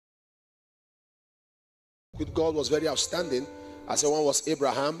with God was very outstanding. I said one was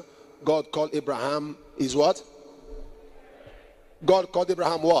Abraham. God called Abraham is what? God called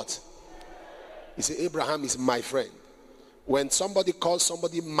Abraham what? He said Abraham is my friend. When somebody calls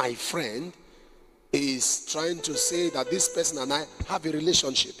somebody my friend, is trying to say that this person and I have a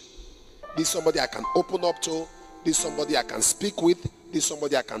relationship. This is somebody I can open up to. This is somebody I can speak with. This is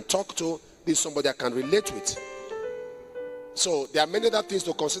somebody I can talk to. This is somebody I can relate with. So there are many other things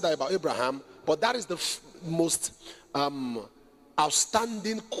to consider about Abraham, but that is the most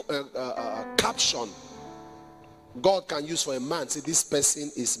outstanding caption God can use for a man. Say, this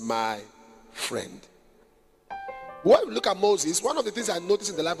person is my friend. When we look at Moses, one of the things I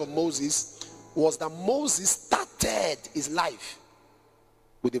noticed in the life of Moses was that Moses started his life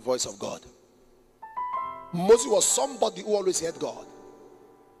with the voice of God. Moses was somebody who always heard God.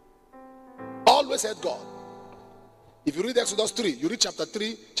 Always heard God. If you read Exodus 3, you read chapter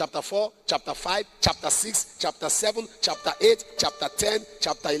 3, chapter 4, chapter 5, chapter 6, chapter 7, chapter 8, chapter 10,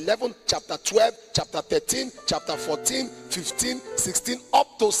 chapter 11, chapter 12, chapter 13, chapter 14, 15, 16,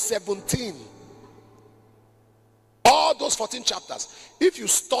 up to 17. All those 14 chapters, if you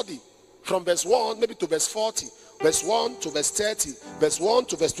study from verse 1 maybe to verse 40, verse 1 to verse 30, verse 1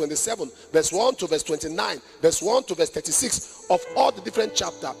 to verse 27, verse 1 to verse 29, verse 1 to verse 36, of all the different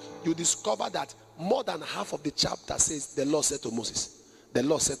chapters, you discover that more than half of the chapter says the Lord said to Moses, the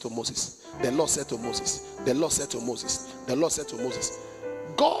Lord said to Moses, the Lord said to Moses, the Lord said to Moses, the Lord said to Moses.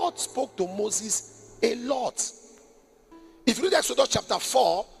 God spoke to Moses a lot. If you read Exodus chapter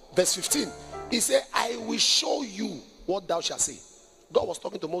 4 verse 15, he said, I will show you what thou shalt say. God was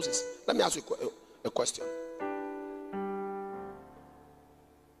talking to Moses. Let me ask you a question.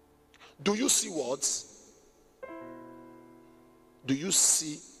 Do you see words? Do you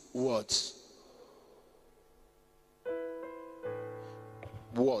see words?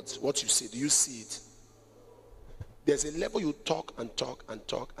 Words, what you say, do you see it? There's a level you talk and talk and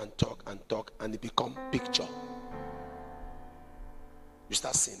talk and talk and talk, and it becomes picture. You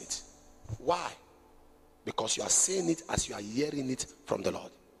start saying it. Why? Because you are saying it as you are hearing it from the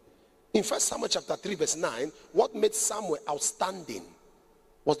Lord. In 1 Samuel chapter 3 verse 9, what made Samuel outstanding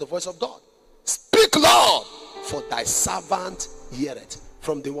was the voice of God. Speak, Lord, for thy servant heareth.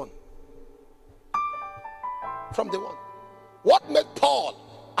 From the one. From the one. What made Paul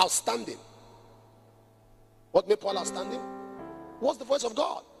outstanding? What made Paul outstanding? Was the voice of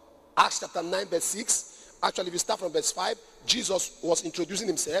God. Acts chapter 9 verse 6. Actually, if you start from verse 5, Jesus was introducing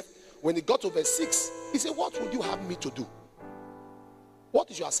himself. When he got to verse 6, he said, what would you have me to do?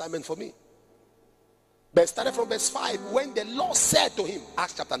 What is your assignment for me? But it started from verse 5, when the Lord said to him,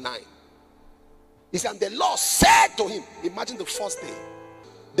 Acts chapter 9. He said, and the Lord said to him, imagine the first day.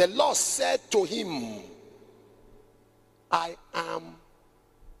 The Lord said to him, I am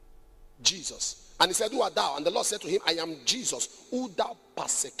Jesus. And he said, who art thou? And the Lord said to him, I am Jesus, who thou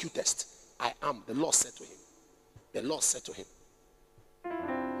persecutest. I am. The Lord said to him. The Lord said to him.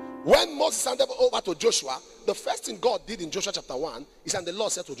 When Moses handed over to Joshua, the first thing God did in Joshua chapter 1 is, and the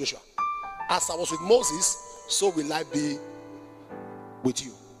Lord said to Joshua, as I was with Moses, so will I be with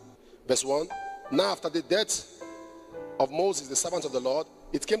you. Verse 1. Now after the death of Moses, the servant of the Lord,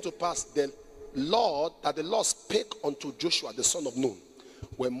 it came to pass that the Lord spake unto Joshua, the son of Nun.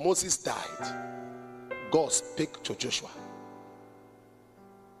 When Moses died, God spake to Joshua.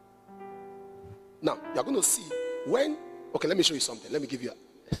 Now, you're going to see when, okay, let me show you something. Let me give you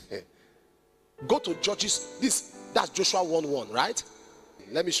go to Judges. That's Joshua 1:1, right?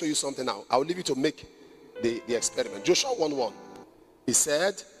 Let me show you something now. I'll leave you to make the experiment. Joshua 1:1. He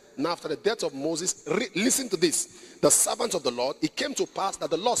said, now after the death of Moses, listen to this. The servant of the Lord, it came to pass that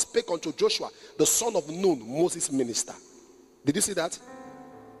the Lord spake unto Joshua, the son of Nun, Moses' minister. Did you see that?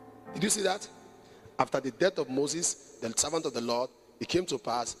 Did you see that? After the death of Moses, the servant of the Lord, it came to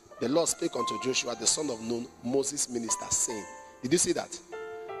pass, the Lord spake unto Joshua, the son of Nun, Moses' minister, saying. Did you see that?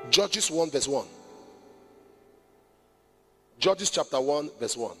 Judges 1 verse 1. Judges chapter 1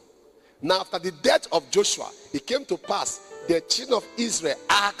 verse 1. Now after the death of Joshua, it came to pass, the children of Israel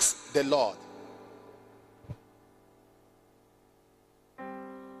asked the Lord,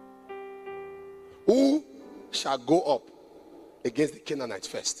 who shall go up against the Canaanites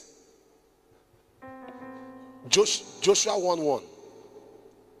first? Joshua 1:1.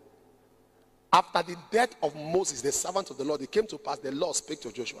 After the death of Moses, the servant of the Lord, it came to pass, the Lord spake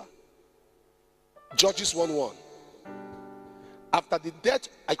to Joshua. Judges 1:1. After the death,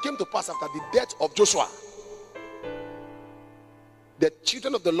 I came to pass after the death of Joshua, the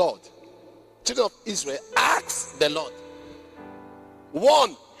children of the Lord, children of Israel, asked the Lord.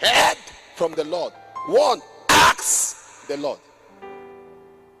 One heard from the Lord. One asked the Lord.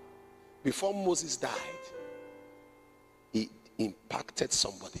 Before Moses died, he impacted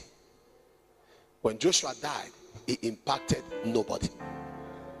somebody. When Joshua died, he impacted nobody.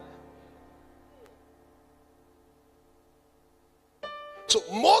 So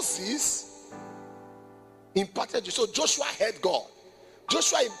Moses impacted you. So Joshua heard God.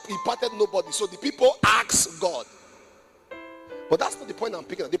 Joshua impacted nobody. So the people asked God. But that's not the point I'm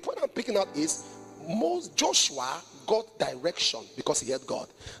picking out. The point I'm picking out is Joshua got direction because he heard God.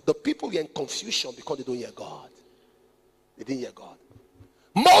 The people were in confusion because they don't hear God. They didn't hear God.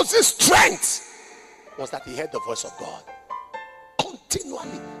 Moses' strength was that he heard the voice of God.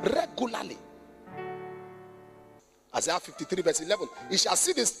 Continually, regularly. Isaiah 53 verse 11. He shall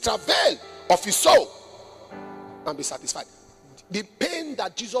see this travail of his soul and be satisfied. The pain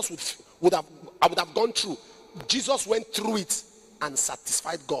that Jesus would have gone through, Jesus went through it and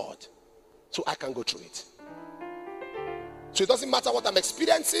satisfied God. So I can go through it. So it doesn't matter what I'm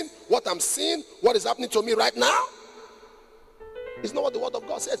experiencing, what I'm seeing, what is happening to me right now. It's not what the word of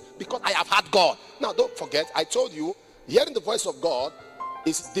God says, because I have had God. Now don't forget, I told you, hearing the voice of God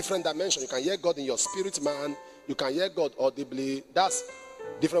is different dimension. You can hear God in your spirit man. You can hear God audibly. That's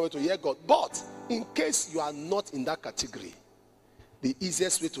different way to hear God. But in case you are not in that category, the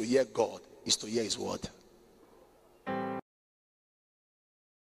easiest way to hear God is to hear his word.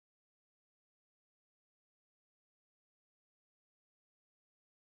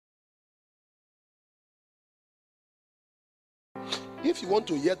 If you want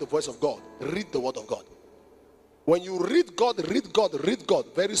to hear the voice of God, read the word of God. When you read God,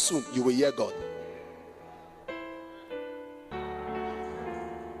 very soon you will hear God.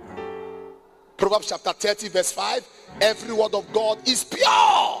 Proverbs chapter 30 verse 5, every word of God is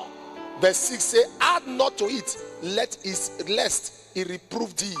pure. Verse 6 say, add not to it, lest he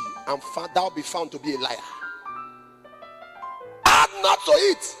reprove thee, and thou be found to be a liar. Add not to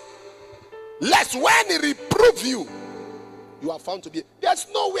it, lest when he reprove you, you are found to be. There's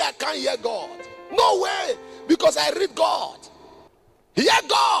no way I can't hear God. No way, because I read God. Hear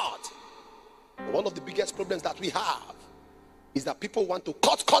God. One of the biggest problems that we have is that people want to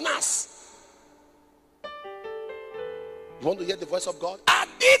cut corners. You want to hear the voice of God?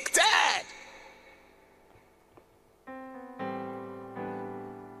 Addicted.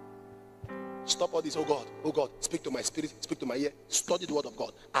 Stop all this. Oh God, speak to my spirit, speak to my ear. Study the word of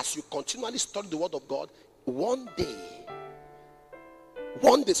God. As you continually study the word of God, one day,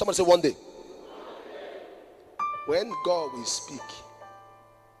 somebody say one day. When God will speak,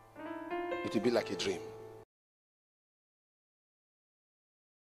 it will be like a dream.